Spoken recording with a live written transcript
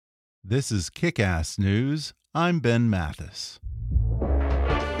This is Kick-Ass News. I'm Ben Mathis.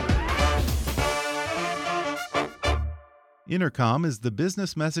 Intercom is the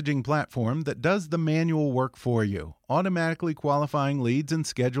business messaging platform that does the manual work for you, automatically qualifying leads and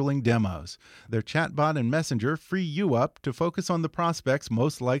scheduling demos. Their chatbot and messenger free you up to focus on the prospects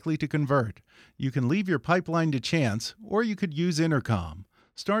most likely to convert. You can leave your pipeline to chance, or you could use Intercom.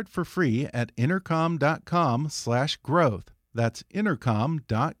 Start for free at intercom.com/growth. That's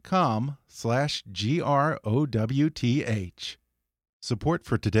intercom.com/GROWTH. Support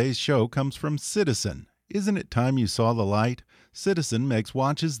for today's show comes from Citizen. Isn't it time you saw the light? Citizen makes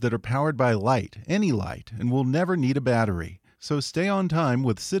watches that are powered by light, any light, and will never need a battery. So stay on time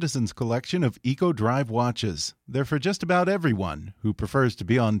with Citizen's collection of eco-drive watches. They're for just about everyone who prefers to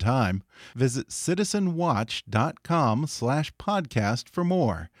be on time. Visit citizenwatch.com/podcast for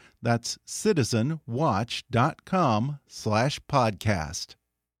more. That's citizenwatch.com/podcast.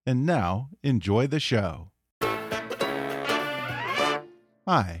 And now, enjoy the show.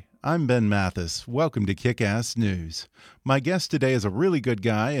 Hi, I'm Ben Mathis. Welcome to Kick-Ass News. My guest today is a really good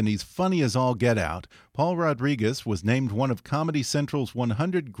guy, and he's funny as all get out. Paul Rodriguez was named one of Comedy Central's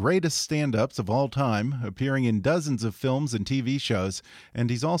 100 greatest stand-ups of all time, appearing in dozens of films and TV shows, and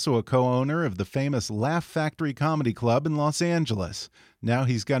he's also a co-owner of the famous Laugh Factory Comedy Club in Los Angeles. Now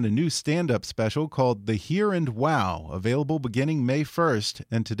he's got a new stand-up special called The Here and Wow, available beginning May 1st.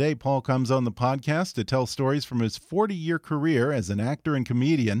 And today Paul comes on the podcast to tell stories from his 40-year career as an actor and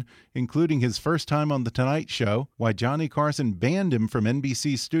comedian, including his first time on The Tonight Show, why Johnny Carson banned him from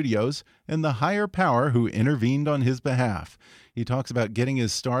NBC studios, and the higher power who intervened on his behalf. He talks about getting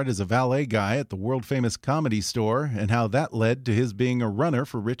his start as a valet guy at the world-famous Comedy Store and how that led to his being a runner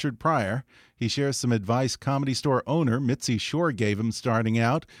for Richard Pryor. He shares some advice Comedy Store owner Mitzi Shore gave him starting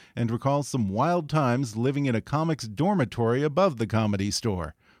out and recalls some wild times living in a comics dormitory above the Comedy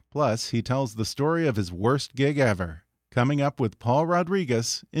Store. Plus, he tells the story of his worst gig ever. Coming up with Paul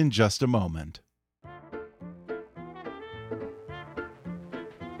Rodriguez in just a moment.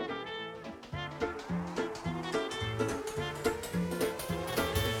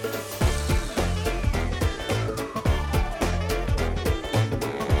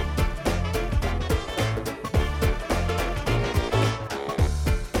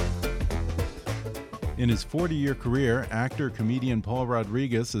 In his 40-year career, actor-comedian Paul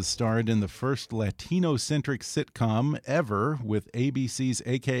Rodriguez has starred in the first Latino-centric sitcom ever with ABC's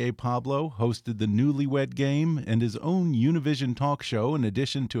AKA Pablo, hosted the Newlywed Game, and his own Univision talk show in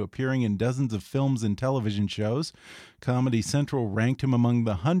addition to appearing in dozens of films and television shows. Comedy Central ranked him among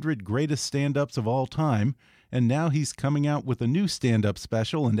the 100 greatest stand-ups of all time, and now he's coming out with a new stand-up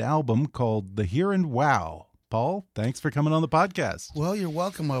special and album called The Here and Wow. Paul, thanks for coming on the podcast. Well, you're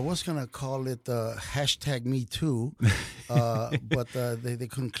welcome. I was going to call it #MeToo, but they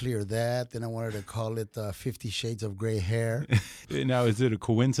couldn't clear that. Then I wanted to call it 50 Shades of Gray Hair. Now, is it a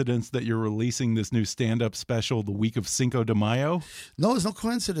coincidence that you're releasing this new stand-up special the week of Cinco de Mayo? No, it's no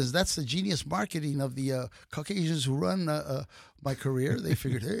coincidence. That's the genius marketing of the Caucasians who run my career. They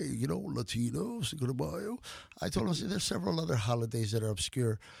figured, hey, Latino, Cinco de Mayo. I told them, there's several other holidays that are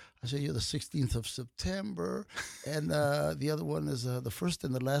obscure. I said, the 16th of September, and the other one is the first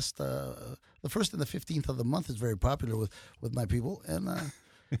and the last. The first and the 15th of the month is very popular with my people, and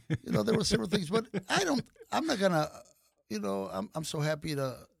there were several things, but I'm not gonna, I'm so happy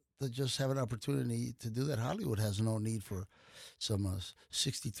to just have an opportunity to do that. Hollywood has no need for some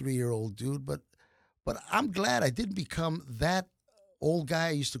 63-year-old dude, but I'm glad I didn't become that old guy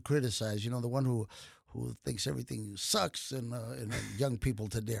I used to criticize. The one who thinks everything sucks and young people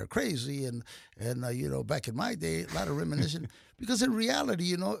today are crazy and back in my day, a lot of reminiscing. Because in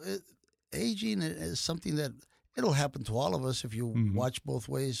reality, aging is something that it'll happen to all of us if you watch both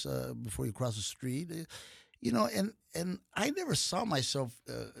ways before you cross the street. And I never saw myself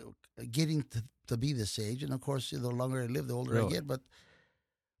getting to be this age. And of course, the longer I live, the older I get. But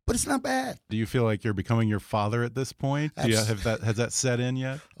it's not bad. Do you feel like you're becoming your father at this point? Has that set in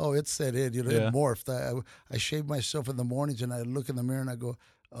yet? Oh, it's set in. It morphed. I shave myself in the mornings and I look in the mirror and I go,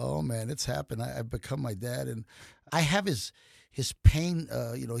 oh man, it's happened. I've become my dad, and I have his pain.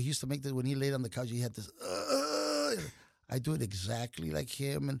 He used to make this when he laid on the couch. He had this. I do it exactly like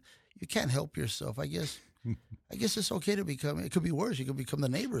him, and you can't help yourself. I guess it's okay to become. It could be worse. You could become the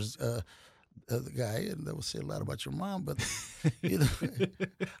neighbor's the guy, and that will say a lot about your mom. But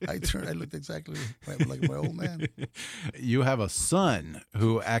I looked exactly like my old man. You have a son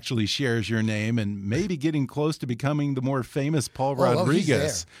who actually shares your name and maybe getting close to becoming the more famous Paul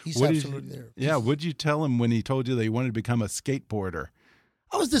Rodriguez. He's absolutely there. Yeah, what'd you tell him when he told you that he wanted to become a skateboarder?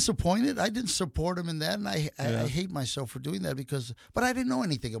 I was disappointed. I didn't support him in that, and I Yeah. hate myself for doing that but I didn't know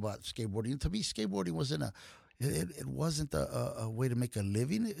anything about skateboarding. To me, skateboarding wasn't it wasn't a way to make a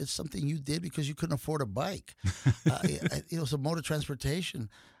living. It's something you did because you couldn't afford a bike. It was a mode of transportation.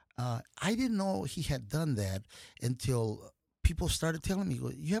 I didn't know he had done that until people started telling me,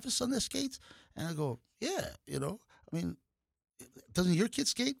 "You have a son that skates?" And I go, "Yeah." I mean, doesn't your kid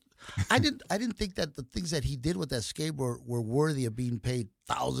skate? I didn't think that the things that he did with that skateboard were worthy of being paid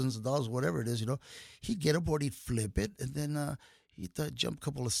thousands of dollars, whatever it is. He'd get aboard, he'd flip it, and then he'd jump a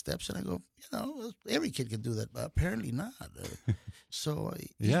couple of steps. And I go, every kid can do that, but apparently not. So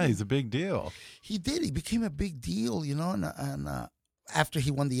Yeah, he's a big deal. he did. He became a big deal, and after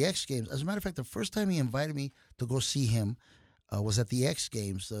he won the X Games. As a matter of fact, the first time he invited me to go see him was at the X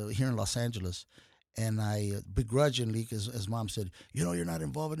Games here in Los Angeles. And I begrudgingly, because his mom said, you're not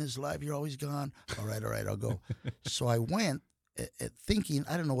involved in his life. You're always gone. All right, I'll go. So I went thinking,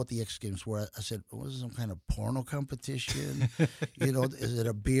 I don't know what the X Games were. I said, was it some kind of porno competition? Is it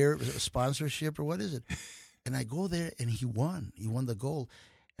a beer sponsorship or what is it? And I go there and he won. He won the gold.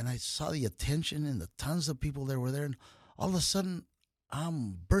 And I saw the attention and the tons of people that were there. And all of a sudden,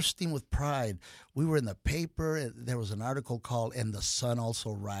 I'm bursting with pride. We were in the paper. And there was an article called "And the Sun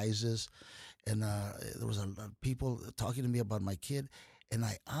Also Rises." And there was a lot of people talking to me about my kid, and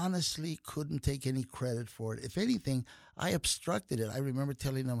I honestly couldn't take any credit for it. If anything, I obstructed it. I remember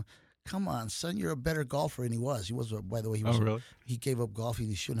telling him, "Come on, son, you're a better golfer," and he was. He was, by the way. Really? He gave up golfing.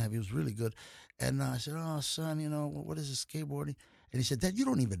 He shouldn't have. He was really good. And I said, "Oh, son, what is this skateboarding?" And he said, "Dad, you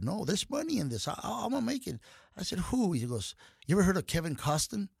don't even know. There's money in this. I'm gonna make it." I said, "Who?" He goes, "You ever heard of Kevin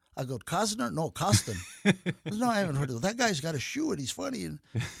Costner?" I go, "Costner? No, Costin." No, I haven't heard of him. That guy's got a shoe and he's funny. And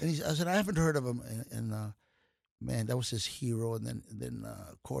I said, "I haven't heard of him." And man, that was his hero. And then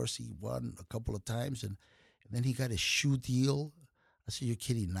of course, he won a couple of times. And then he got a shoe deal. I said, "You're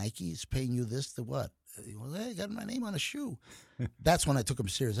kidding. Nike is paying you this to what?" He goes, "Hey, I got my name on a shoe." That's when I took him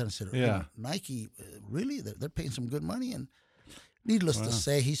serious. And I said, Yeah. Nike, really? They're paying some good money?" And needless Wow. to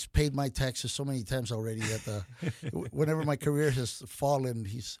say, he's paid my taxes so many times already that whenever my career has fallen,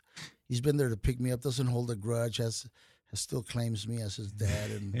 he's been there to pick me up. Doesn't hold a grudge. Has still claims me as his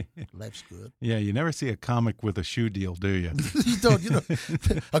dad, and life's good. Yeah, you never see a comic with a shoe deal, do you? You don't,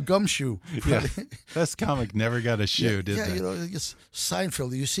 a gumshoe. Yeah. Best comic never got a shoe, did they? It's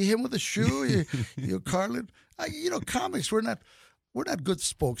Seinfeld. You see him with a shoe, Carlin. Comics. We're not good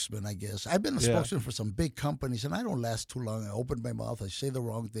spokesmen, I guess. I've been a spokesman for some big companies, and I don't last too long. I open my mouth, I say the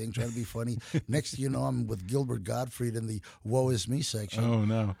wrong thing, trying to be funny. Next thing you know, I'm with Gilbert Gottfried in the "Woe Is Me" section. Oh,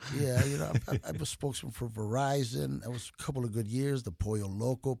 no. Yeah, I was spokesman for Verizon. That was a couple of good years. The Pollo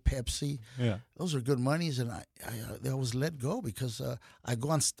Loco, Pepsi. Yeah. Those are good monies, and I was let go because I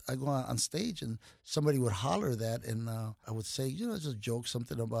go on stage, and somebody would holler that, and I would say, just joke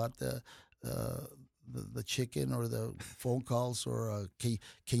something about the chicken or the phone calls or can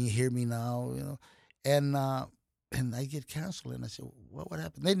you hear me now, and I get canceled. And I said, what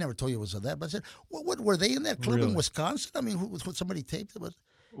happened? They never told you it was that, but I said, what were they in that club in Wisconsin? I mean, who somebody taped it?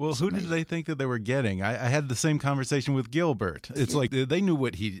 Well, who did they think that they were getting? I had the same conversation with Gilbert. It's like they knew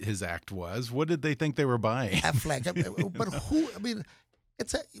what his act was. What did they think they were buying? Affleck. But who? I mean,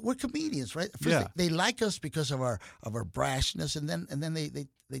 we're comedians, right? First, they like us because of our brashness, and then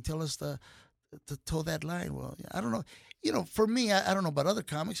they tell us to toe that line. Well, I don't know. For me, I don't know about other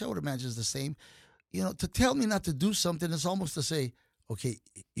comics. I would imagine it's the same. To tell me not to do something is almost to say, okay,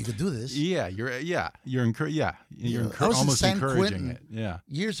 you could do this. Yeah, you're almost San encouraging Quentin it. Yeah.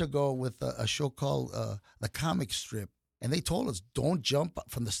 Years ago with a show called The Comic Strip, and they told us, don't jump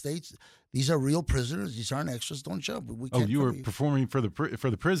from the stage. These are real prisoners. These aren't extras. Don't jump. You were performing for the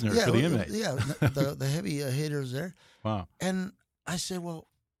prisoners, for the inmates. Yeah, the heavy hitters there. Wow. And I said, well,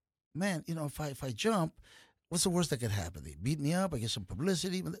 man, if I jump, what's the worst that could happen? They beat me up. I get some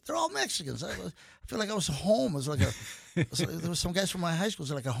publicity. They're all Mexicans. I feel like I was home. It was like there was some guys from my high school.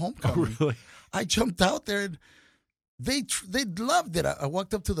 It was like a homecoming. Oh, really? I jumped out there, and they loved it. I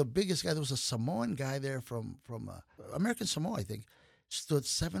walked up to the biggest guy. There was a Samoan guy there from American Samoa, I think. Stood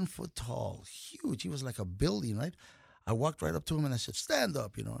 7 foot tall, huge. He was like a building, right? I walked right up to him and I said, "Stand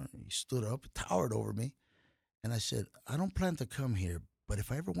up," and he stood up, towered over me, and I said, "I don't plan to come here, but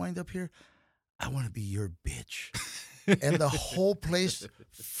if I ever wind up here, I want to be your bitch." And the whole place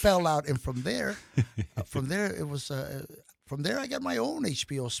fell out. And from there, it was. From there, I got my own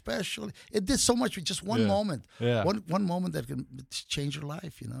HBO special. It did so much with just one moment. Yeah. One moment that can change your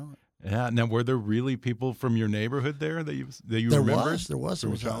life. Yeah. Now, were there really people from your neighborhood there that you remember? There was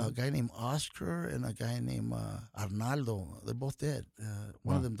a guy named Oscar and a guy named Arnaldo. They're both dead.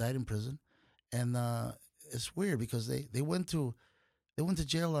 One of them died in prison, and it's weird because they went to They went to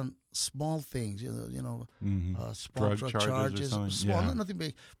jail on small things, small drug charges or something. small, Yeah. nothing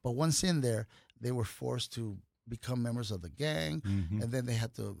big. But once in there, they were forced to become members of the gang, and then they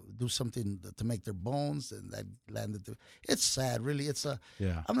had to do something to make their bones, and that landed. It's sad, really.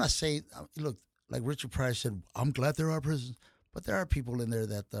 Yeah. I'm not saying, look, like Richard Pryor said, I'm glad there are prisons, but there are people in there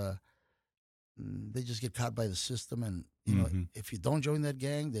that they just get caught by the system, and if you don't join that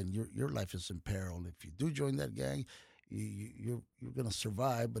gang, then your life is in peril. If you do join that gang, you're going to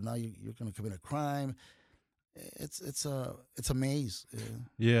survive, but now you're going to commit a crime. It's a maze.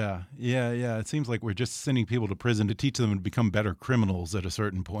 Yeah. It seems like we're just sending people to prison to teach them to become better criminals at a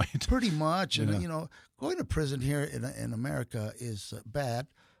certain point. Pretty much. Yeah. And, going to prison here in America is bad,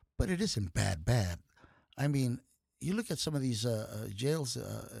 but it isn't bad. I mean, you look at some of these jails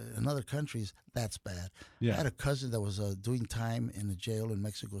in other countries, that's bad. Yeah. I had a cousin that was doing time in a jail in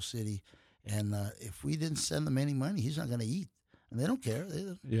Mexico City, and if we didn't send them any money, he's not going to eat. And they don't care.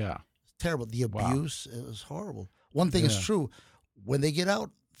 Yeah. Terrible. The abuse, it was horrible. One thing is true. When they get out,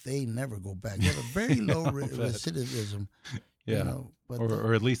 they never go back. They have a very low recidivism. Yeah. But,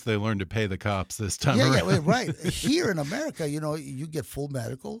 or at least they learn to pay the cops this time around. Yeah, right. Here in America, you get full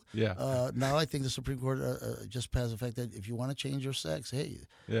medical. Yeah. Now I think the Supreme Court just passed the fact that if you want to change your sex, hey.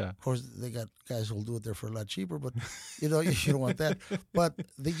 Yeah. Of course, they got guys who'll do it there for a lot cheaper, but you don't want that. But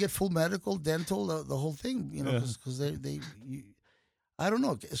they get full medical, dental, the whole thing. Because I don't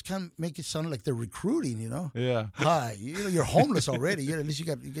know. It's kind of make it sound like they're recruiting. Yeah. Hi, you're homeless already. At least you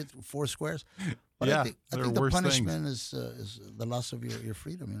get 4 squares. But yeah, I think the punishment is the loss of your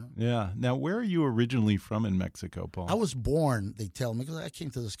freedom. Yeah. Now, where are you originally from in Mexico, Paul? I was born, they tell me, because I came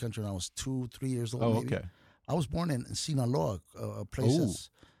to this country when I was 2-3 years old. Oh, maybe. okay. I was born in Sinaloa, a place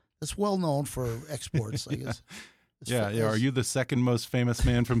that's well known for exports, I guess. Yeah. Are you the second most famous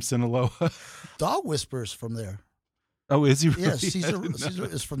man from Sinaloa? Dog Whispers from there. Oh, is he really? Yeah, Caesar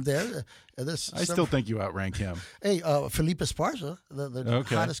is from there. I still think you outrank him. Hey, Felipe Esparza, the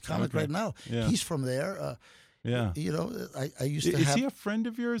hottest comic right now, he's from there. Yeah. I used to have... Is he a friend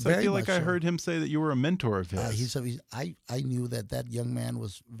of yours? I feel like I heard him say that you were a mentor of his. I knew that young man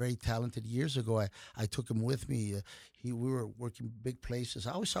was very talented years ago. I took him with me. We were working big places.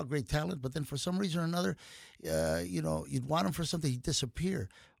 I always saw great talent, but then for some reason or another, you'd want him for something, he'd disappear.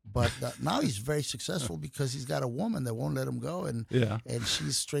 But now he's very successful because he's got a woman that won't let him go, and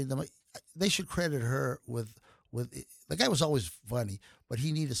she's straightened them. They should credit her with the guy was always funny, but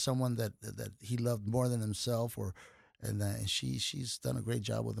he needed someone that he loved more than himself, and she's done a great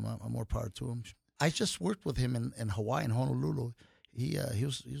job with him. I'm more power to him. I just worked with him in Hawaii, in Honolulu.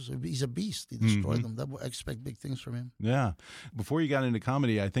 He's a beast. He destroyed them. I expect big things from him. Yeah. Before you got into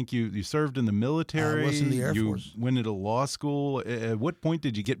comedy, I think you served in the military. I was in the Air Force. You went into law school. At what point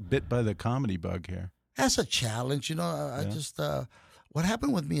did you get bit by the comedy bug here? That's a challenge. I just what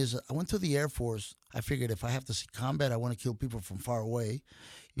happened with me is I went to the Air Force. I figured if I have to see combat, I want to kill people from far away,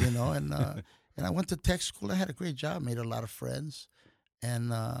 and and I went to tech school. I had a great job, made a lot of friends,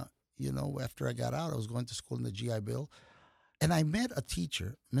 and after I got out, I was going to school in the GI Bill. And I met a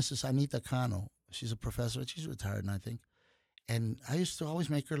teacher, Mrs. Anita Cano. She's a professor. She's retired now, I think. And I used to always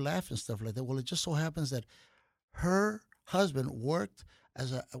make her laugh and stuff like that. Well, it just so happens that her husband worked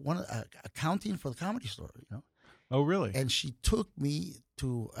as accounting for the Comedy Store, Oh, really? And she took me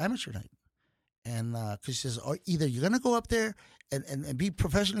to amateur night. And because she says, either you're going to go up there and be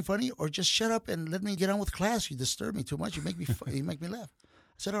professionally funny, or just shut up and let me get on with class. You disturb me too much. You make me laugh.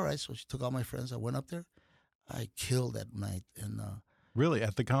 I said, all right. So she took all my friends. I went up there. I killed that night, and really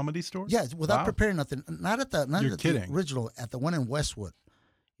at the Comedy Store? Yeah, without preparing nothing. Not at the the original, at the one in Westwood.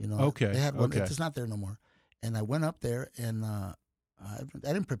 Okay, they had one. It's not there no more. And I went up there, and I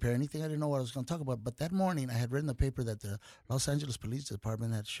didn't prepare anything. I didn't know what I was going to talk about. But that morning, I had read in the paper that the Los Angeles Police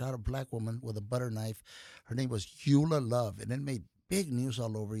Department had shot a black woman with a butter knife. Her name was Eula Love, and it made big news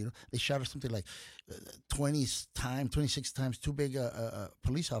all over. They shot her something like 26 times, 2 big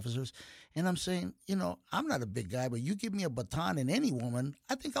police officers. And I'm saying, I'm not a big guy, but you give me a baton and any woman,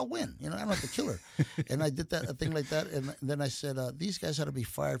 I think I'll win. I don't have to kill her. And I did a thing like that. And then I said, these guys ought to be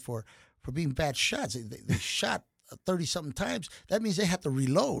fired for being bad shots. They shot 30-something times. That means they had to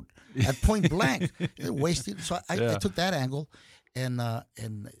reload at point blank. They're wasting. So I took that angle, and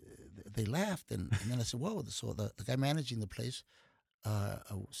they laughed. And then I said, whoa. So the guy managing the place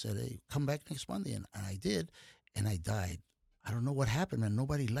said, hey, come back next Monday. And I did, and I died. I don't know what happened, man.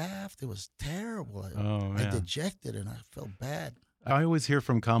 Nobody laughed. It was terrible. I dejected, and I felt bad. I always hear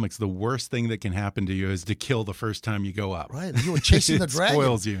from comics the worst thing that can happen to you is to kill the first time you go up. Right. You were chasing the dragon.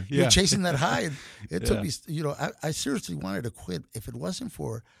 Spoils you. Yeah. You were chasing that high. And it took me, I seriously wanted to quit if it wasn't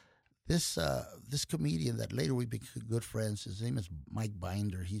for this comedian that later we became good friends. His name is Mike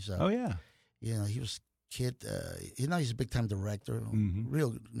Binder. He's Oh yeah. he was kid. He's a big time director.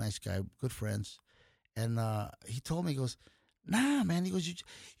 Real nice guy. Good friends. And he told me, he goes, "Nah, man." He goes, "You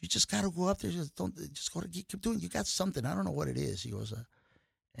just got to go up there. Just don't. Just go to keep doing. You got something. I don't know what it is." He goes,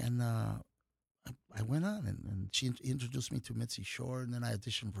 and I went on, and she introduced me to Mitzi Shore, and then I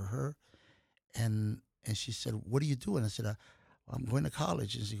auditioned for her, and she said, "What are you doing?" I said, "I'm going to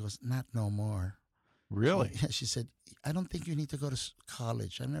college." And she goes, "Not no more." Really? She said, "I don't think you need to go to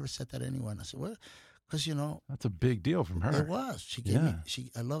college." I never said that to anyone. I said, "Well, because that's a big deal from her." It was. She gave me.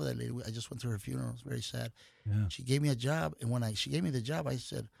 I love that lady. I just went to her funeral. It was very sad. Yeah. She gave me a job, and when she gave me the job, I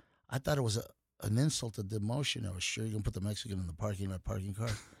said, I thought it was an insult, a demotion. I was sure you're gonna put the Mexican in the parking lot, parking car.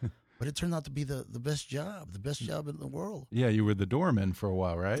 But it turned out to be the best job in the world. Yeah, you were the doorman for a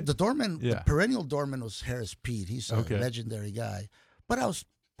while, right? The doorman, the perennial doorman was Harris Pete. He's a legendary guy. But I was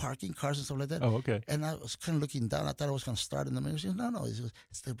parking cars and stuff like that. Oh, okay. And I was kind of looking down. I thought I was going to start in the middle. He said, no.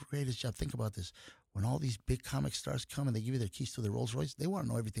 It's the greatest job. Think about this. When all these big comic stars come and they give you their keys to the Rolls Royce, they want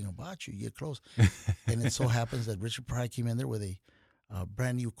to know everything about you. You get close. And it so happens that Richard Pryor came in there with a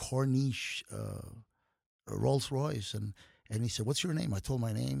brand new Corniche Rolls Royce. And he said, "What's your name?" I told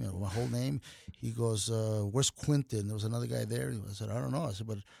my name, my whole name. He goes, "Where's Quentin?" There was another guy there. I said, "I don't know." I said,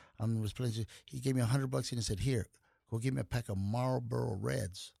 "But I'm was playing." He gave me $100 and he said, "Here, go give me a pack of Marlboro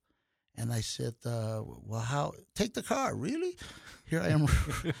Reds." And I said, "Well, how? Take the car, really?" Here I am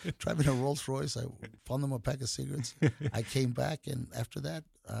driving a Rolls Royce. I found them a pack of cigarettes. I came back, and after that,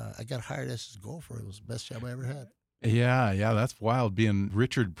 I got hired as his gopher. It was the best job I ever had. Yeah, that's wild. Being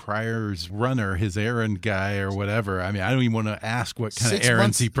Richard Pryor's runner, his errand guy, or whatever. I mean, I don't even want to ask what kind of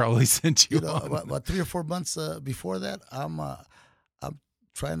errands he probably sent you. About 3 or 4 months before that, I'm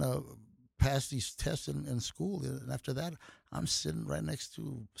trying to pass these tests in school, and after that, I'm sitting right next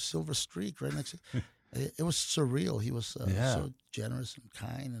to Silver Streak, right next to. It was surreal. He was so generous and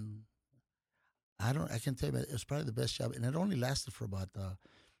kind, and I can tell you, it was probably the best job, and it only lasted for about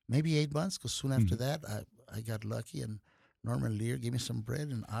maybe 8 months. Because soon after that, I got lucky, and Norman Lear gave me some bread,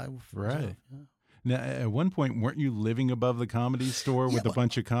 and I right. Now, at one point, weren't you living above the Comedy Store with a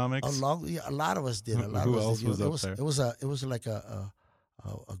bunch of comics? A lot of us did. Who else was up there? It was like a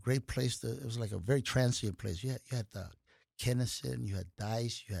great place. It was like a very transient place. You had Kennison, you had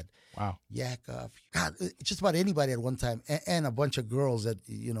Dice, you had Yakov. God, just about anybody at one time, and a bunch of girls that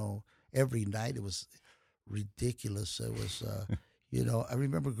every night. It was ridiculous. It was. I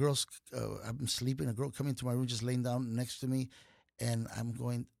remember girls, I'm sleeping, a girl coming to my room, just laying down next to me, and I'm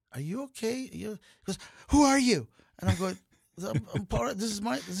going, "Are you okay?" She goes, "Who are you?" And I'm going, I'm part of, this is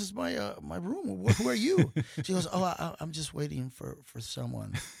my room. Who are you? She goes, "Oh, I'm just waiting for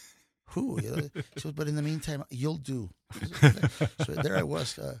someone." Who? She goes, "But in the meantime, you'll do." So there I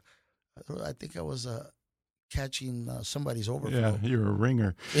was. I think I was catching somebody's overflow. Yeah, you're a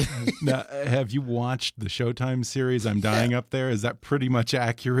ringer. Now, have you watched the Showtime series I'm Dying Up There? Is that pretty much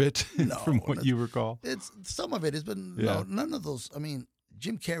accurate from what you recall? It's some of it has been none of those. I mean,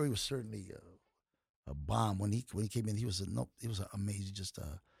 Jim Carrey was certainly a bomb when he came in. He was amazing. Just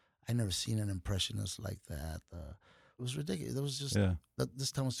I never seen an impressionist like that. It was ridiculous. It was just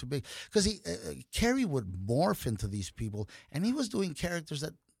this time was too big because Carrey would morph into these people, and he was doing characters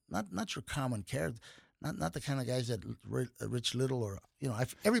that not your common character. Not the kind of guys that Rich Little or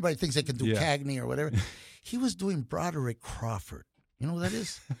everybody thinks they can do Cagney or whatever. He was doing Broderick Crawford. You know who that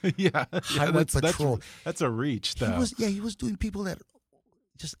is? Highway Patrol. That's a reach, though. He was doing people that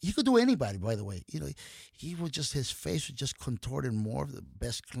he could do anybody. By the way, he was just his face was just contorted more of the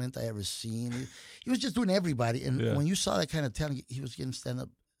best Clint I ever seen. He was just doing everybody, and when you saw that kind of talent, he was getting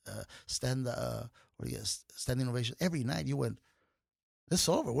standing ovation every night. You went, "It's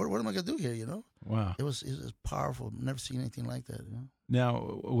over. What am I gonna do here?" Wow. It was powerful. Never seen anything like that.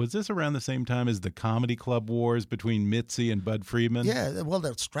 Now, was this around the same time as the Comedy Club wars between Mitzi and Bud Friedman? Yeah. Well,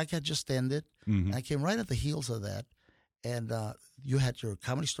 the strike had just ended. And I came right at the heels of that, and you had your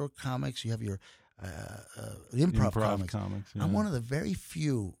Comedy Store comics. You have your improv comics. Yeah. I'm one of the very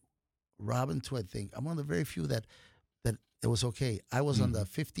few, Robin too, I think. I'm one of the very few that it was okay. I was on the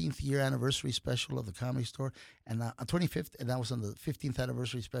 15th year anniversary special of the Comedy Store, and 25th, and I was on the 15th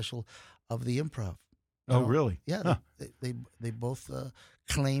anniversary special of the Improv. Oh, really? Yeah, huh. they both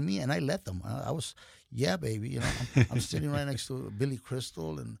claim me, and I let them. I was, baby. I'm sitting right next to Billy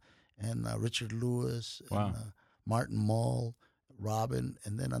Crystal and Richard Lewis, and Martin Mull, Robin,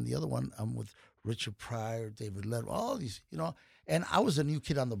 and then on the other one, I'm with Richard Pryor, David Letterman, all these, And I was a new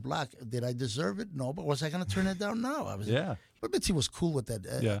kid on the block. Did I deserve it? No. But was I going to turn it down? No. I was. Yeah. But Mitzi was cool with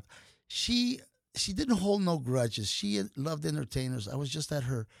that. She didn't hold no grudges. She loved entertainers. I was just at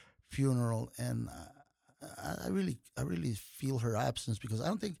her funeral, and I really feel her absence, because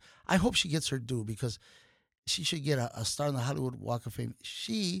I hope she gets her due, because she should get a star in the Hollywood Walk of Fame.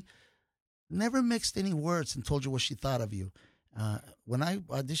 She never mixed any words and told you what she thought of you. When I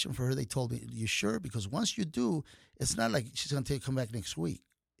auditioned for her, they told me, "You sure?" Because once you do, it's not like she's going to come back next week.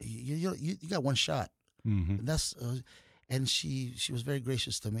 You got one shot. Mm-hmm. And that's and she was very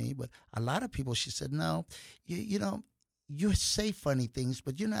gracious to me. But a lot of people, she said, "No, you say funny things,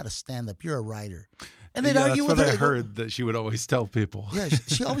 but you're not a stand-up. You're a writer." And they'd argue with her. That's what I heard that she would always tell people. Yeah,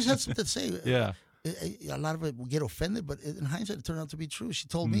 she always had something to say. Yeah. A lot of it would get offended, but in hindsight, it turned out to be true. She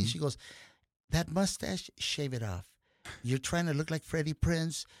told me, she goes, "That mustache, shave it off. You're trying to look like Freddie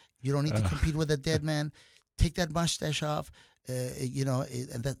Prinze. You don't need to compete with a dead man. Take that mustache off."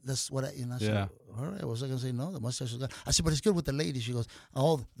 And that's what I said, all right, was I going to say? No, the mustache is gone. I said, but it's good with the ladies. She goes,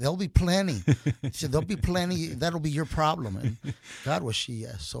 "Oh, there'll be plenty." She said, "There'll be plenty. That'll be your problem." And God, was she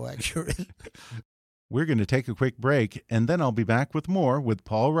so accurate. We're going to take a quick break, and then I'll be back with more with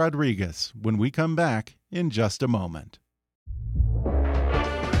Paul Rodriguez when we come back in just a moment.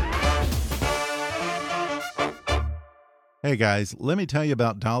 Hey guys, let me tell you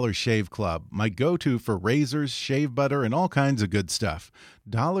about Dollar Shave Club, my go-to for razors, shave butter, and all kinds of good stuff.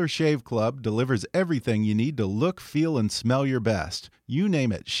 Dollar Shave Club delivers everything you need to look, feel, and smell your best. You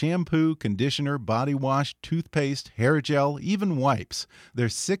name it: shampoo, conditioner, body wash, toothpaste, hair gel, even wipes. Their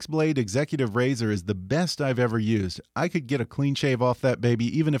 6-blade executive razor is the best I've ever used. I could get a clean shave off that baby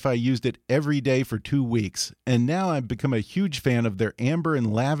even if I used it every day for 2 weeks. And now I've become a huge fan of their amber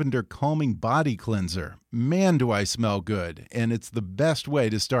and lavender calming body cleanser. Man, do I smell good. And it's the best way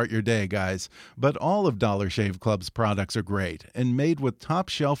to start your day, guys. But all of Dollar Shave Club's products are great and made with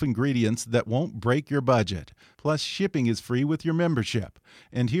top-shelf ingredients that won't break your budget. Plus, shipping is free with your membership.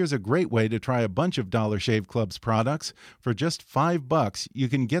 And here's a great way to try a bunch of Dollar Shave Club's products. For just $5, you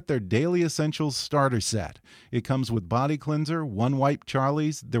can get their Daily Essentials starter set. It comes with body cleanser, One Wipe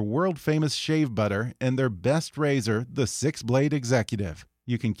Charlie's, their world-famous shave butter, and their best razor, the 6-blade executive.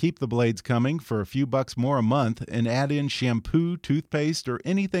 You can keep the blades coming for a few bucks more a month and add in shampoo, toothpaste, or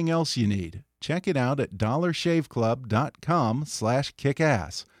anything else you need. Check it out at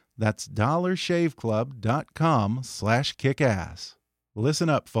dollarshaveclub.com/kickass. That's dollarshaveclub.com/kickass. Listen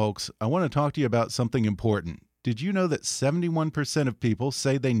up, folks. I want to talk to you about something important. Did you know that 71% of people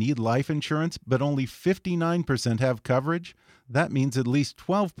say they need life insurance, but only 59% have coverage? That means at least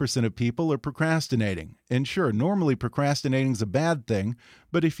 12% of people are procrastinating. And sure, normally procrastinating's a bad thing,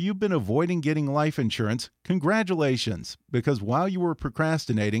 but if you've been avoiding getting life insurance, congratulations, because while you were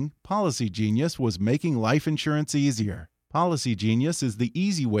procrastinating, Policy Genius was making life insurance easier. Policy Genius is the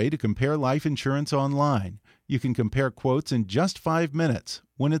easy way to compare life insurance online. You can compare quotes in just 5 minutes.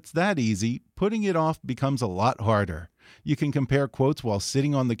 When it's that easy, putting it off becomes a lot harder. You can compare quotes while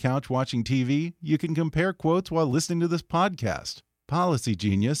sitting on the couch watching TV. You can compare quotes while listening to this podcast. Policy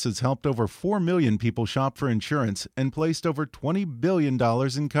Genius has helped over 4 million people shop for insurance and placed over $20 billion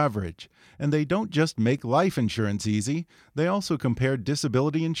in coverage. And they don't just make life insurance easy. They also compare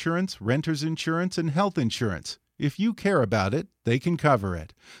disability insurance, renter's insurance, and health insurance. If you care about it, they can cover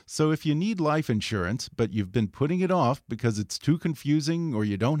it. So if you need life insurance, but you've been putting it off because it's too confusing or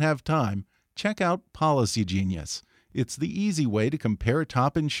you don't have time, check out Policy Genius. It's the easy way to compare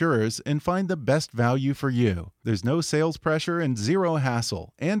top insurers and find the best value for you. There's no sales pressure and zero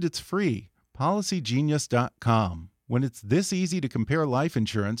hassle, and it's free. PolicyGenius.com. When it's this easy to compare life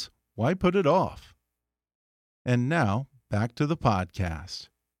insurance, why put it off? And now, back to the podcast.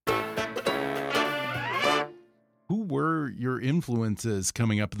 Who were your influences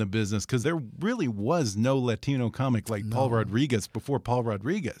coming up in the business? Because there really was no Latino comic like Paul Rodriguez before Paul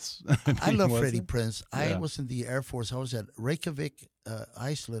Rodriguez. I love Freddie Prinze. I was in the Air Force. I was at Reykjavik,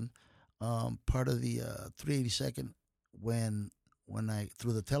 Iceland, part of the 382nd when I,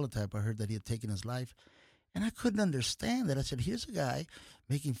 through the teletype, I heard that he had taken his life. And I couldn't understand that. I said, here's a guy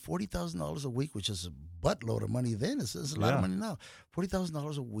making $40,000 a week, which is a buttload of money then. It's a lot of money now.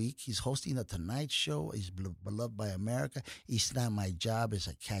 $40,000 a week. He's hosting a Tonight Show. He's beloved by America. It's Not My Job. It's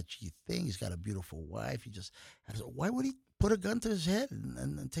a catchy thing. He's got a beautiful wife. Why would he put a gun to his head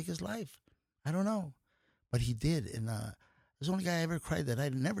and take his life? I don't know. But he did. And there's the only guy I ever cried that I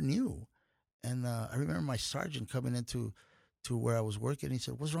never knew. And I remember my sergeant coming into where I was working. He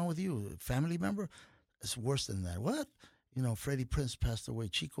said, "What's wrong with you? Family member?" It's worse than that. What? Freddie Prinze passed away,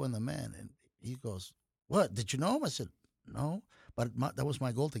 Chico and the Man. And he goes, "What? Did you know him?" I said, "No." But that was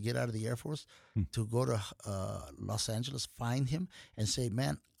my goal, to get out of the Air Force, to go to Los Angeles, find him, and say,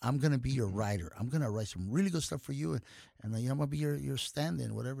 "Man, I'm going to be your writer. I'm going to write some really good stuff for you. And I'm going to be your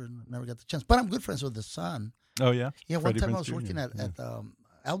stand-in," whatever. Never got the chance. But I'm good friends with the son. Oh, yeah? Yeah, Freddie one time Prinze I was Jr. working at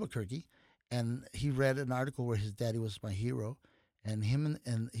Albuquerque, and he read an article where his daddy was my hero, and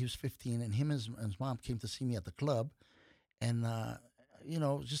and he was 15, and and his mom came to see me at the club, and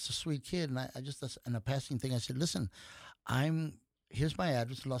just a sweet kid, and I just in a passing thing, I said, listen, here's my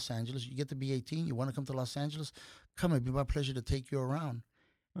address, Los Angeles. You get to be 18. You want to come to Los Angeles? Come. It'd be my pleasure to take you around.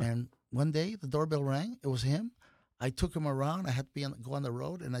 And one day the doorbell rang. It was him. I took him around. I had to go on the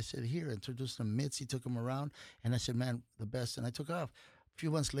road, and I said, here, introduced him to Mitz. He took him around, and I said, man, the best. And I took off. A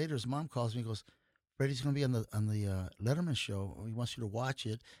few months later, his mom calls me and goes, Freddie's going to be on the Letterman show. He wants you to watch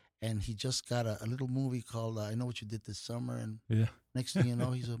it. And he just got a little movie called I Know What You Did This Summer. And next thing you know,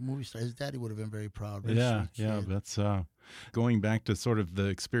 he's a movie star. His daddy would have been very proud. Yeah. That's going back to sort of the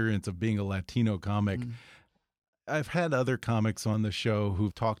experience of being a Latino comic. Mm-hmm. I've had other comics on the show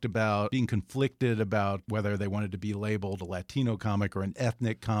who've talked about being conflicted about whether they wanted to be labeled a Latino comic or an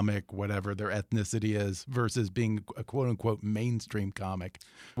ethnic comic, whatever their ethnicity is, versus being a quote-unquote mainstream comic.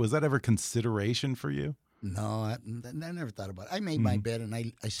 Was that ever consideration for you? No, I never thought about it. I made my bed, and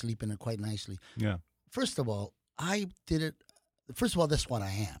I sleep in it quite nicely. Yeah. First of all, I did it. First of all, that's what I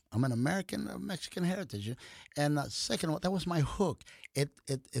am. I'm an American of Mexican heritage, and second of all, that was my hook. It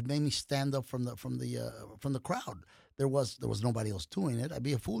made me stand up from the crowd. There was nobody else doing it. I'd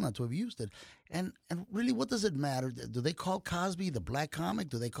be a fool not to have used it. And really, what does it matter? Do they call Cosby the black comic?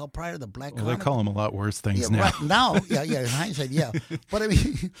 Do they call Pryor the black comic? They call him a lot worse things now. Right now, in hindsight, yeah. But I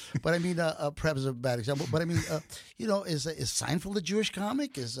mean, perhaps a bad example. But I mean, is Seinfeld a Jewish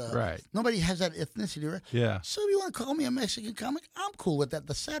comic? Right. Nobody has that ethnicity, right? Yeah. So if you want to call me a Mexican comic, I'm cool with that.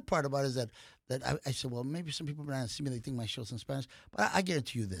 The sad part about it is that I said, well, maybe some people when see me, they think my show's in Spanish. But I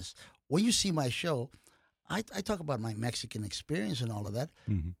guarantee you this: when you see my show, I talk about my Mexican experience and all of that,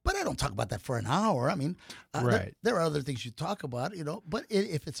 but I don't talk about that for an hour. I mean, right. there are other things you talk about, but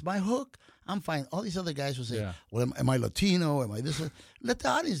if it's my hook, I'm fine. All these other guys will say, well, am I Latino? Am I this? Let the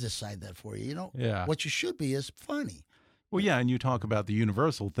audience decide that for you, Yeah. What you should be is funny. Well, yeah, and you talk about the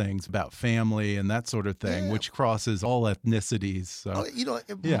universal things about family and that sort of thing, which crosses all ethnicities. So,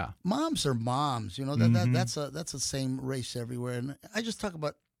 moms are moms. That's the same race everywhere. And I just talk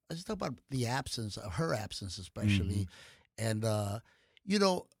about the absence, her absence especially, and an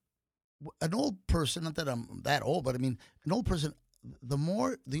old person. Not that I'm that old, but I mean, an old person.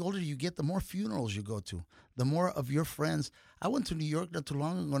 The older you get, the more funerals you go to, the more of your friends. I went to New York not too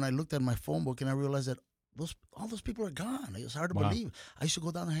long ago, and I looked at my phone book, and I realized that all those people are gone. It's hard to believe. I used to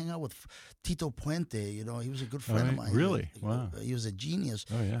go down and hang out with Tito Puente. He was a good friend of mine. Really? Wow. He was a genius.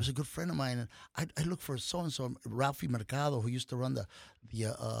 Oh, yeah. He was a good friend of mine. And I looked for so-and-so, Ralphie Mercado, who used to run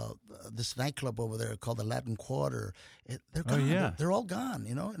this nightclub over there called the Latin Quarter. They're gone. Oh, yeah. They're all gone,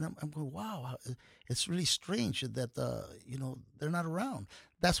 And I'm going, wow, it's really strange that, they're not around.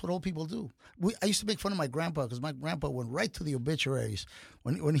 That's what old people do. I used to make fun of my grandpa because my grandpa went right to the obituaries.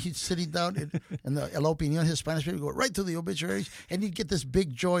 When he'd sitting down in the El Opinion, his Spanish paper, go right to the obituaries, and he'd get this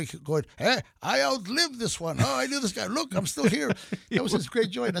big joy going, hey, I outlived this one. Oh, I knew this guy. Look, I'm still here. That was his great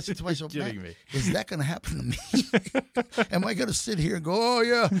joy. And I said to myself, man, is that going to happen to me? Am I going to sit here and go, oh,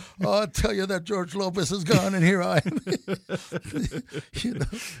 yeah, I'll tell you that George Lopez is gone, and here I am.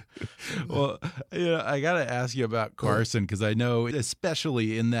 Well, I got to ask you about Carson because I know,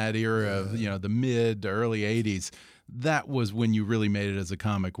 especially in that era of the mid to early 80s, that was when you really made it as a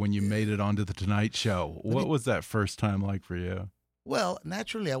comic, when you made it onto the Tonight Show. What was that first time like for you? Well,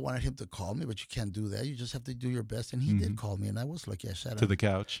 naturally, I wanted him to call me, but you can't do that. You just have to do your best, and he did call me, and I was lucky. I sat to the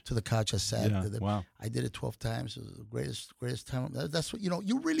couch. To the couch, I sat. Yeah, wow. I did it 12 times. It was the greatest time. That's what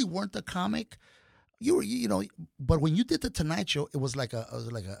you really weren't a comic. You were, but when you did the Tonight Show, it was like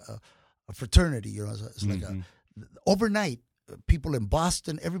a fraternity. It's like overnight. People in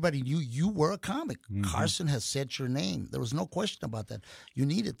Boston, everybody knew you were a comic. Carson has said your name. There was no question about that. You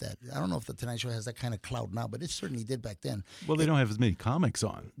needed that. I don't know if the Tonight Show has that kind of clout now, but it certainly did back then. Well, they don't have as many comics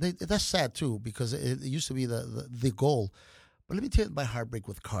on. That's sad, too, because it used to be the goal. But let me tell you my heartbreak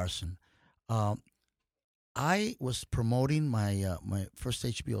with Carson. I was promoting my first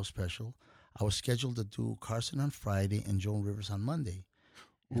HBO special. I was scheduled to do Carson on Friday and Joan Rivers on Monday.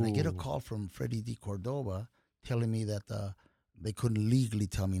 And I get a call from Freddie D. Cordova telling me that they couldn't legally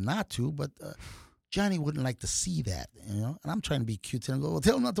tell me not to, but Johnny wouldn't like to see that, And I'm trying to be cute and go, well,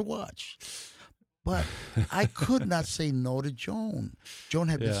 tell him not to watch. But I could not say no to Joan. Joan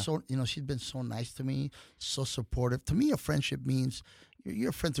had been so, she'd been so nice to me, so supportive. To me, a friendship means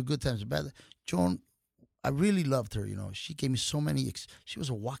you're a friend through good times and bad. Joan, I really loved her, She gave me so many, she was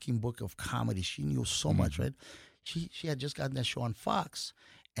a walking book of comedy. She knew so much, right? She had just gotten that show on Fox.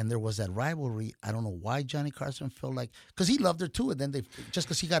 and there was that rivalry. I don't know why Johnny Carson felt like, because he loved her too, and then they just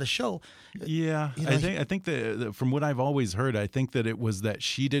because he got a show. Yeah, you know, I think that from what I've always heard, I think that it was that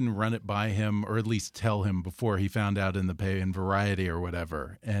she didn't run it by him, or at least tell him before he found out in Variety or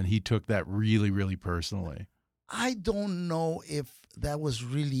whatever, and he took that really, really personally. I don't know if that was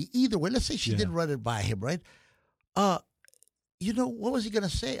really either way. Let's say she did run it by him, right? You know, what was he gonna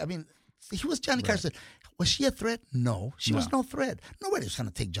say? I mean, he was Johnny Carson. Was she a threat? No, she was no threat. Nobody was going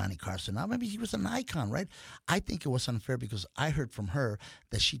to take Johnny Carson out. I mean, he was an icon, right? I think it was unfair because I heard from her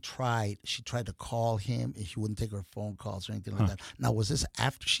that she tried to call him and he wouldn't take her phone calls or anything like that. Now, was this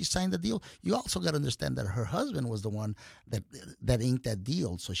after she signed the deal? You also got to understand that her husband was the one that inked that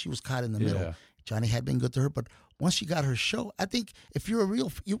deal, so she was caught in the middle. Johnny had been good to her, but once she got her show, I think if you're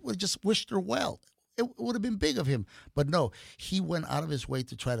you would just wished her well. It would have been big of him. But no, he went out of his way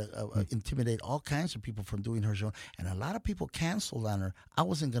to try to intimidate all kinds of people from doing her show. And a lot of people canceled on her. I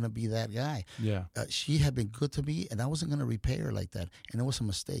wasn't going to be that guy. Yeah. She had been good to me, and I wasn't going to repay her like that. And it was a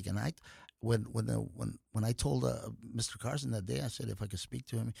mistake. And when I told Mr. Carson that day, I said if I could speak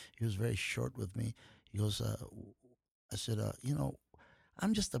to him, he was very short with me. He goes, I said, you know,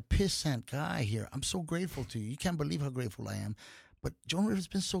 I'm just a pissant guy here. I'm so grateful to you. You can't believe how grateful I am. But Joan Rivers has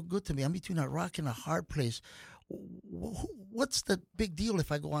been so good to me. I'm between a rock and a hard place. What's the big deal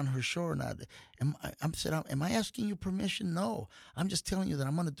if I go on her show or not? Am I asking you permission? No. I'm just telling you that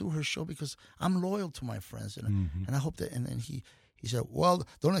I'm going to do her show because I'm loyal to my friends. And I hope that, and then he said, well,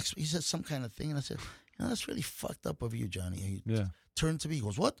 he said some kind of thing. And I said, you know, that's really fucked up of you, Johnny. He turned to me. He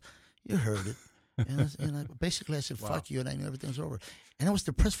goes, what? You heard it. And basically I said, fuck you. And I knew everything was over. And I was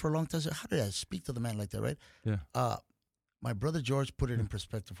depressed for a long time. I said, how did I speak to the man like that, right? Yeah. My brother George put it in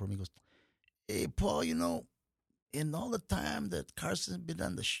perspective for me. He goes, hey, Paul, you know, in all the time that Carson's been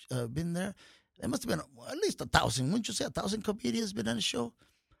on been there must have been at least 1,000. Wouldn't you say 1,000 comedians been on the show?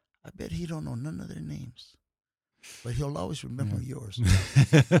 I bet he don't know none of their names. But he'll always remember yours.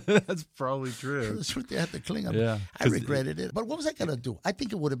 That's probably true. That's what they had to cling on. Yeah, I regretted it. But what was I going to do? I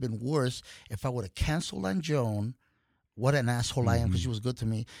think it would have been worse if I would have canceled on Joan. What an asshole I am, because she was good to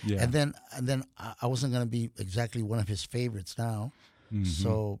me. Yeah. And then I wasn't going to be exactly one of his favorites now.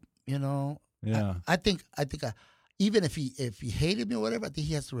 So, you know, I think even if he hated me or whatever, I think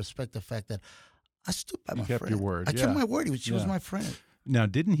he has to respect the fact that I stood by my friend. You kept your word. I kept my word. She was my friend. Now,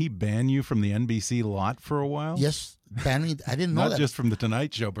 didn't he ban you from the NBC lot for a while? Yes, ban me. I didn't know that. Not just from the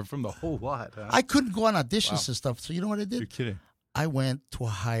Tonight Show, but from the whole lot. Huh? I couldn't go on auditions and stuff. So you know what I did? You're kidding. I went to a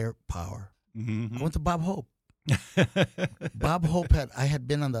higher power. I went to Bob Hope. Bob Hope I had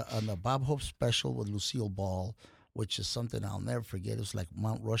been on the Bob Hope special with Lucille Ball, which is something I'll never forget. It was like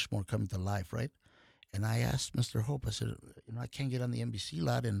Mount Rushmore coming to life, right? And I asked Mr. Hope, I said, you know, I can't get on the NBC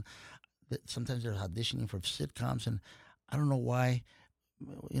lot, and sometimes they're auditioning for sitcoms, and I don't know why.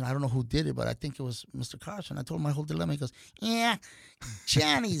 You know, I don't know who did it, but I think it was Mr. Carson. I told him my whole dilemma. He goes, yeah,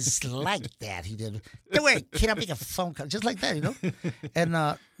 Johnny's like that. He did. Don't worry, kid, I'll make a phone call. Just like that, you know?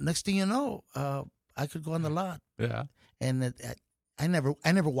 And next thing you know, I could go on the lot. Yeah. And I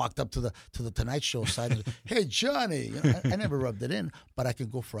never walked up to the Tonight Show side and said, hey, Johnny. You know, I never rubbed it in, but I could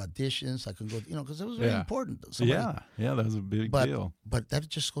go for auditions. I could go, you know, because it was very important. Yeah, that was a big deal. But that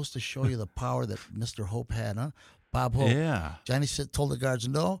just goes to show you the power that Mr. Hope had, huh? Bob Hope. Yeah. Johnny told the guards,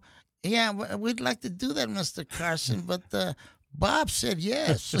 no. Yeah, we'd like to do that, Mr. Carson, but Bob said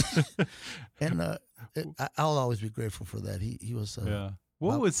yes. And I'll always be grateful for that. He was...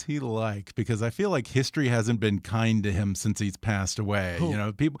 What was he like? Because I feel like history hasn't been kind to him since he's passed away. Who? You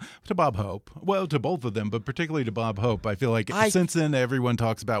know, people to Bob Hope. Well, to both of them, but particularly to Bob Hope. I feel like since then everyone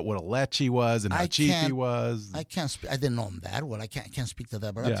talks about what a lech he was and how cheap he was. I can't. I didn't know him that well. I can't speak to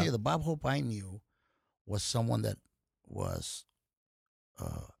that. But I'll tell you, the Bob Hope I knew was someone that was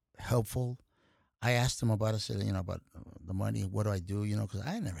helpful. I asked him about it. I said, you know, about the money. What do I do? You know, because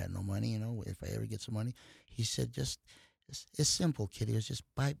I never had no money. You know, if I ever get some money, he said, just. It's simple, kid. It was just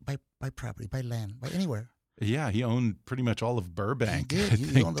buy property, buy land, buy anywhere. Yeah, he owned pretty much all of Burbank. He did.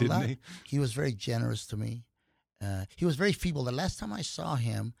 He owned a lot. He was very generous to me. He was very feeble. The last time I saw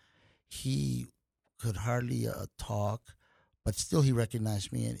him, he could hardly talk, but still he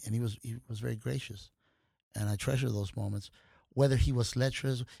recognized me, and he was very gracious. And I treasure those moments. Whether he was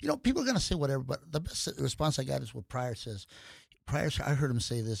lecherous, you know, people are going to say whatever, but the best response I got is what Pryor says. Pryor, I heard him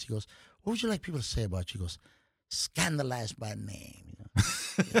say this. He goes, what would you like people to say about you? He goes, scandalize my name. You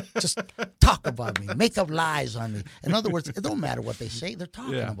know? Just talk about me. Make up lies on me. In other words, it don't matter what they say. They're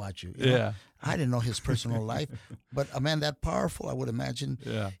talking about you. You know? I didn't know his personal life. But a man that powerful, I would imagine,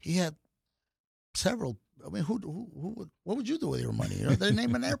 he had several. I mean, what would you do with your money? You know, they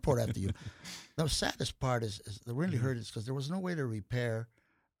name an airport after you. The saddest part is the really hurt is because there was no way to repair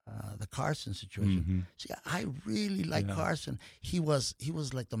the Carson situation. See, I really like Carson. He was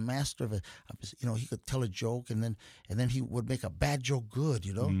like the master of it. He could tell a joke and then he would make a bad joke good.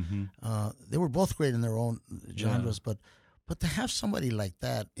 They were both great in their own genres, but to have somebody like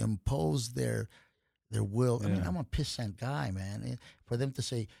that impose their will. I mean, I'm a pissant guy, man. For them to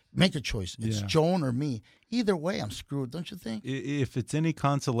say, make a choice. It's Joan or me. Either way, I'm screwed, don't you think? If it's any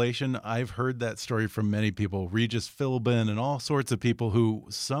consolation, I've heard that story from many people, Regis Philbin and all sorts of people who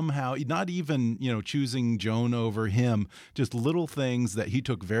somehow, not even, choosing Joan over him, just little things that he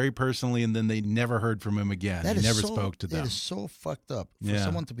took very personally, and then they never heard from him again. He never spoke to them. That is so fucked up for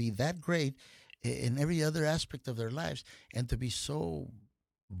someone to be that great in every other aspect of their lives and to be so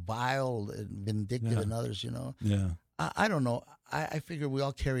vile and vindictive in others, Yeah. I don't know. I figure we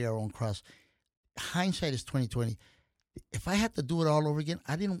all carry our own cross. Hindsight is 20/20. If I had to do it all over again,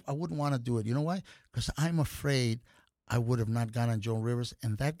 I wouldn't want to do it. You know why? Because I'm afraid I would have not gone on Joan Rivers,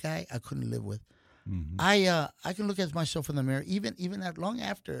 and that guy I couldn't live with. I can look at myself in the mirror, even long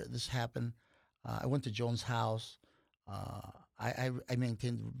after this happened. I went to Joan's house. I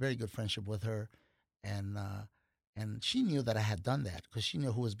maintained a very good friendship with her, and she knew that I had done that because she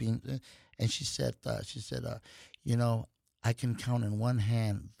knew who was being. And she said, I can count in one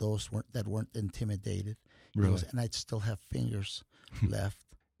hand those that weren't intimidated. Really? And I'd still have fingers left.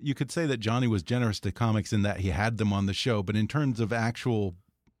 You could say that Johnny was generous to comics in that he had them on the show, but in terms of actual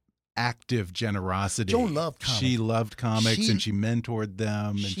active generosity, Joan loved comics. She loved comics and she mentored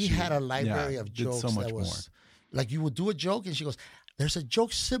them. And she had a library of jokes so much that was more. Like you would do a joke and she goes, there's a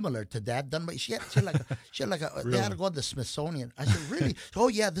joke similar to that done by. She had like a. Really? They had to go to the Smithsonian. I said, really? Oh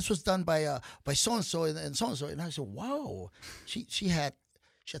yeah, this was done by so and so and so and so. And I said, wow. She had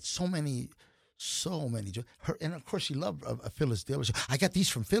so many jokes. And of course she loved Phyllis Diller. I got these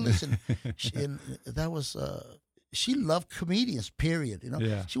from Phyllis, and that was. She loved comedians. Period.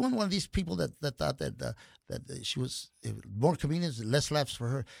 She wasn't one of these people that thought that she was more comedians, less laughs for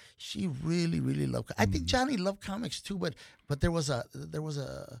her. She really, really loved. I think Johnny loved comics too, but there was an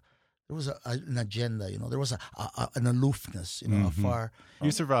agenda. There was an aloofness. A far. You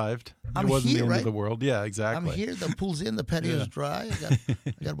survived. I'm it wasn't here, the end right? of the world. Yeah, exactly. I'm here. The pool's in. The patio's dry.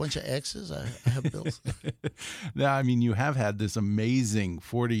 I got a bunch of exes. I have bills. Now, I mean, you have had this amazing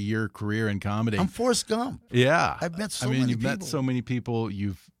 40-year career in comedy. I'm Forrest Gump. Yeah. I've met so many people. You've met so many people.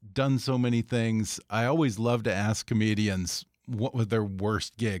 You've done so many things. I always love to ask comedians what were their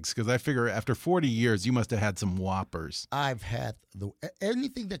worst gigs, because I figure after 40 years, you must have had some whoppers. I've had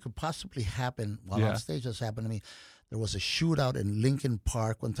anything that could possibly happen while on stage has happened to me. There was a shootout in Lincoln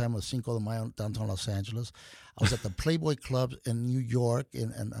Park one time with Cinco de Mayo downtown Los Angeles. I was at the Playboy Club in New York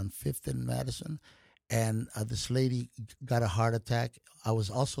on 5th and Madison, and this lady got a heart attack. I was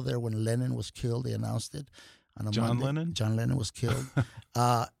also there when Lennon was killed. They announced it on a Monday. Lennon? John Lennon was killed.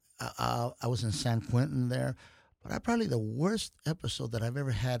 I was in San Quentin there. But probably the worst episode that I've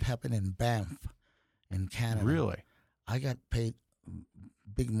ever had happen in Banff in Canada. Really? I got paid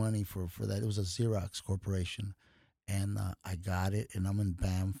big money for that. It was a Xerox corporation. And I got it, and I'm in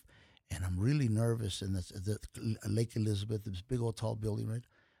Banff, and I'm really nervous. And the Lake Elizabeth, this big old tall building, right?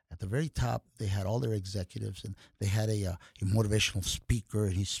 At the very top, they had all their executives, and they had a motivational speaker,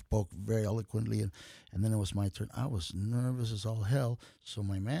 and he spoke very eloquently. And then it was my turn. I was nervous as all hell. So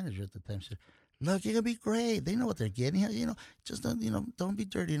my manager at the time said, look, you're gonna be great. They know what they're getting. Just don't be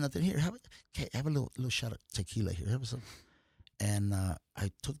dirty or nothing. Here, have a little shot of tequila here. Have some. And I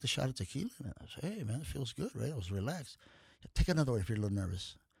took the shot of tequila, and I said, hey, man, it feels good, right? I was relaxed. Take another one if you're a little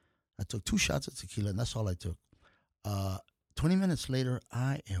nervous. I took 2 shots of tequila, and that's all I took. 20 minutes later,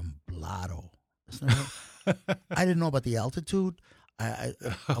 I am blotto. I didn't know about the altitude. I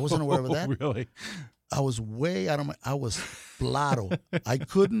wasn't aware of that. Really? I was way out of I was blotto. I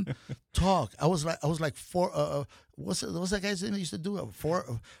couldn't talk. I was like what's that guy's name that used to do it? What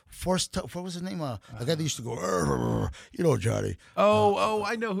was his name? The guy that used to go, Johnny. Oh,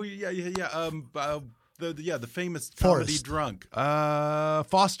 I know who. Yeah. The famous comedy drunk.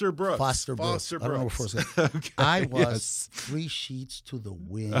 Foster Brooks. Foster Brooks. I don't know Forrest Gump. Okay, I was 3 sheets to the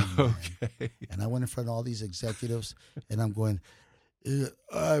wind. Okay. And I went in front of all these executives, and I'm going,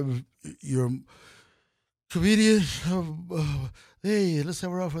 you're comedian. Hey, let's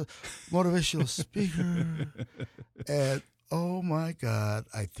have her off with motivational speaker. And oh my God,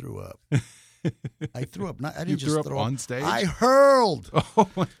 I threw up. I threw up. I didn't just throw up on stage. I hurled. Oh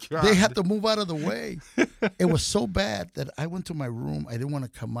my God! They had to move out of the way. It was so bad that I went to my room. I didn't want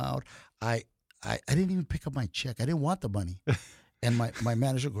to come out. I didn't even pick up my check. I didn't want the money. And my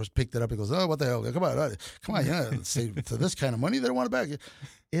manager, of course, picked it up. He goes, "Oh, what the hell? Come on, say to this kind of money, they don't want it back."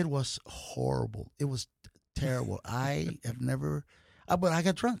 It was horrible. It was terrible. I But I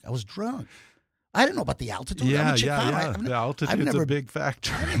got drunk. I was drunk. I didn't know about the altitude. I'm in Chicago. The altitude's a big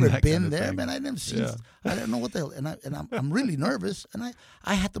factor. I've never been there, man. I didn't see. Yeah. I didn't know what the hell. And I'm really nervous. And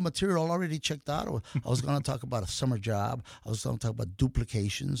I had the material already checked out. I was going to talk about a summer job. I was going to talk about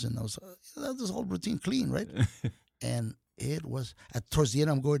duplications, and that was this whole routine clean, right? And it was towards the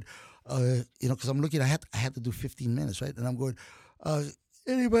end. I'm going, because I'm looking. I had to do 15 minutes, right? And I'm going.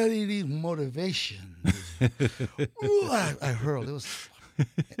 Anybody need motivation? Ooh, I hurled. It was.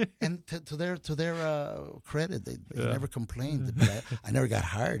 And to their credit, they never complained. I never got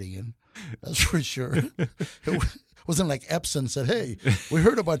hired again. That's for sure. It wasn't like Epson said, "Hey, we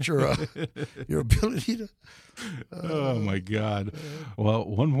heard about your ability to." Oh my God! Well,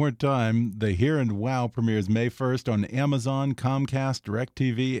 one more time, The Here and Wow premieres May 1st on Amazon, Comcast,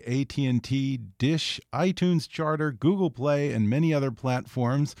 DirecTV, AT&T, Dish, iTunes, Charter, Google Play, and many other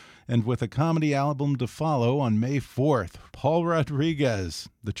platforms. And with a comedy album to follow on May 4th, Paul Rodriguez,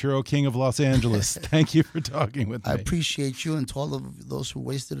 the Churro King of Los Angeles. Thank you for talking with me. I appreciate you, and to all of those who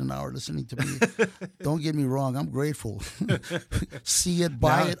wasted an hour listening to me. Don't get me wrong, I'm grateful. See it,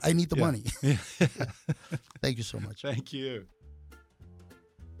 buy it. I need the money. Thank you so much. Thank you.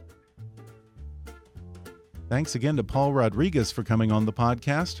 Thanks again to Paul Rodriguez for coming on the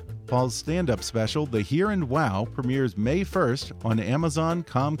podcast. Paul's stand-up special, The Here and Wow, premieres May 1st on Amazon,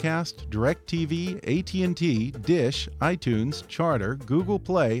 Comcast, DirecTV, AT&T, Dish, iTunes, Charter, Google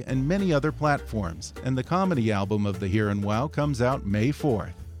Play, and many other platforms. And the comedy album of The Here and Wow comes out May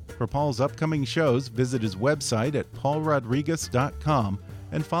 4th. For Paul's upcoming shows, visit his website at paulrodriguez.com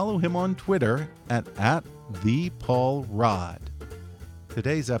and follow him on Twitter at @ThePaulRod.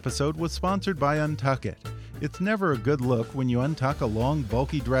 Today's episode was sponsored by Untuck It. It's never a good look when you untuck a long,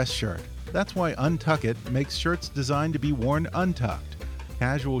 bulky dress shirt. That's why Untuck It makes shirts designed to be worn untucked.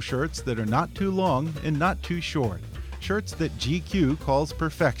 Casual shirts that are not too long and not too short. Shirts that GQ calls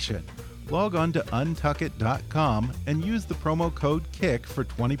perfection. Log on to untuckit.com and use the promo code KICK for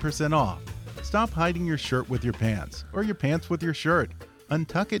 20% off. Stop hiding your shirt with your pants, or your pants with your shirt.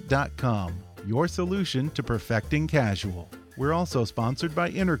 Untuckit.com, your solution to perfecting casual. We're also sponsored by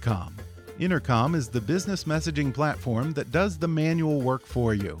Intercom. Intercom is the business messaging platform that does the manual work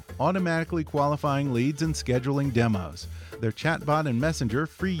for you, automatically qualifying leads and scheduling demos. Their chatbot and messenger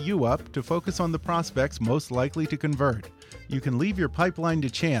free you up to focus on the prospects most likely to convert. You can leave your pipeline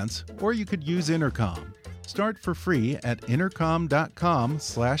to chance, or you could use Intercom. Start for free at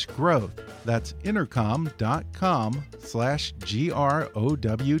intercom.com/growth. That's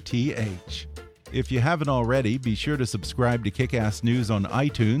intercom.com/GROWTH. If you haven't already, be sure to subscribe to Kick-Ass News on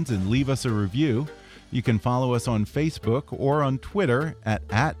iTunes and leave us a review. You can follow us on Facebook or on Twitter at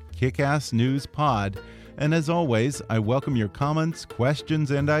 @KickassNewsPod. And as always, I welcome your comments,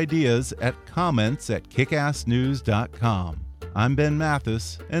 questions, and ideas at comments@kickassnews.com. I'm Ben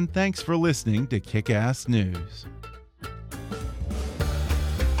Mathis, and thanks for listening to Kick-Ass News.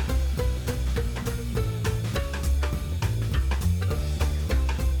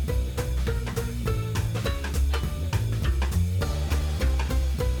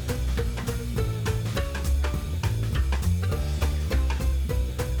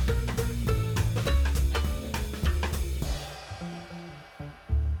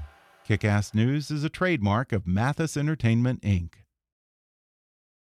 Kick-Ass News is a trademark of Mathis Entertainment, Inc.